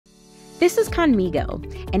This is Khanmigo,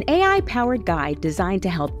 an AI-powered guide designed to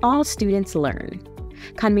help all students learn.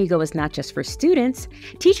 Khanmigo is not just for students.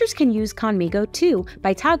 Teachers can use Khanmigo too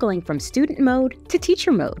by toggling from student mode to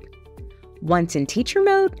teacher mode. Once in teacher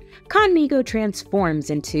mode, Khanmigo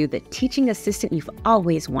transforms into the teaching assistant you've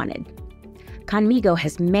always wanted. Khanmigo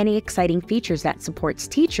has many exciting features that supports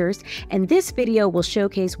teachers, and this video will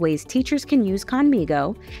showcase ways teachers can use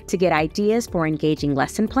Khanmigo to get ideas for engaging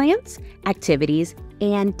lesson plans, activities,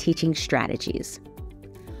 and teaching strategies.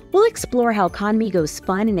 We'll explore how Khanmigo's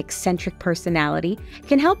fun and eccentric personality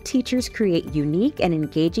can help teachers create unique and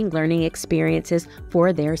engaging learning experiences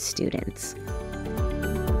for their students.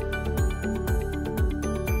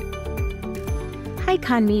 Hi,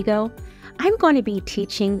 Khanmigo. I'm going to be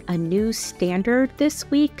teaching a new standard this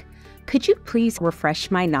week. Could you please refresh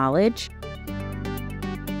my knowledge?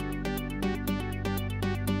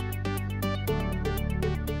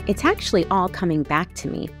 It's actually all coming back to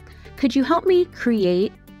me. Could you help me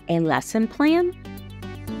create a lesson plan?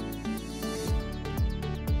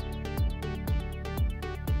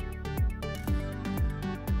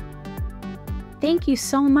 Thank you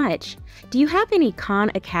so much. Do you have any Khan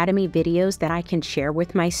Academy videos that I can share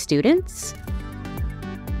with my students?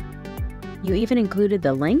 You even included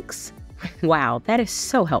the links? Wow, that is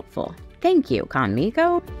so helpful. Thank you,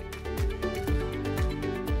 Khanmigo.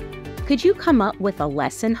 Could you come up with a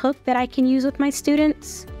lesson hook that I can use with my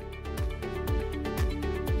students?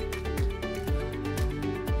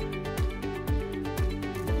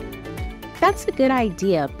 That's a good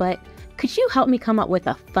idea, but could you help me come up with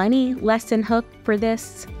a funny lesson hook for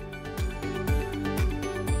this?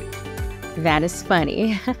 That is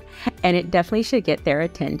funny, and it definitely should get their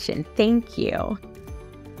attention. Thank you.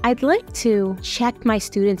 I'd like to check my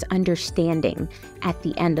students' understanding at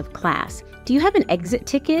the end of class. Do you have an exit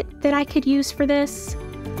ticket that I could use for this?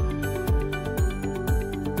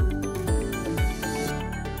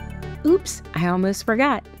 Oops, I almost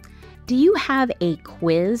forgot. Do you have a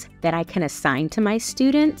quiz that I can assign to my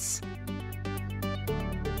students?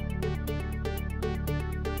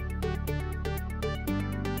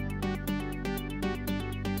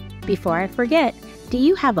 Before I forget, do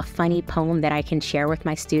you have a funny poem that I can share with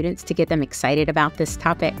my students to get them excited about this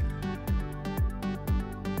topic?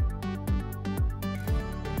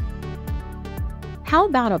 How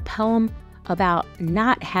about a poem about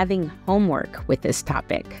not having homework with this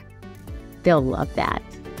topic? They'll love that.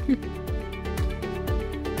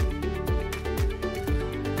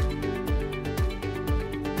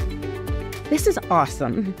 This is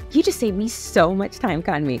awesome. You just saved me so much time,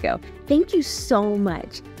 Khanmigo. Thank you so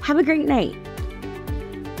much. Have a great night.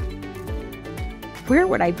 Where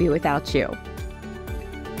would I be without you?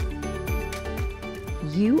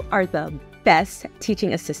 You are the best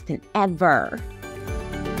teaching assistant ever.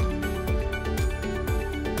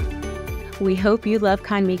 We hope you love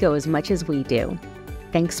Khanmigo as much as we do.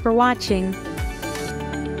 Thanks for watching.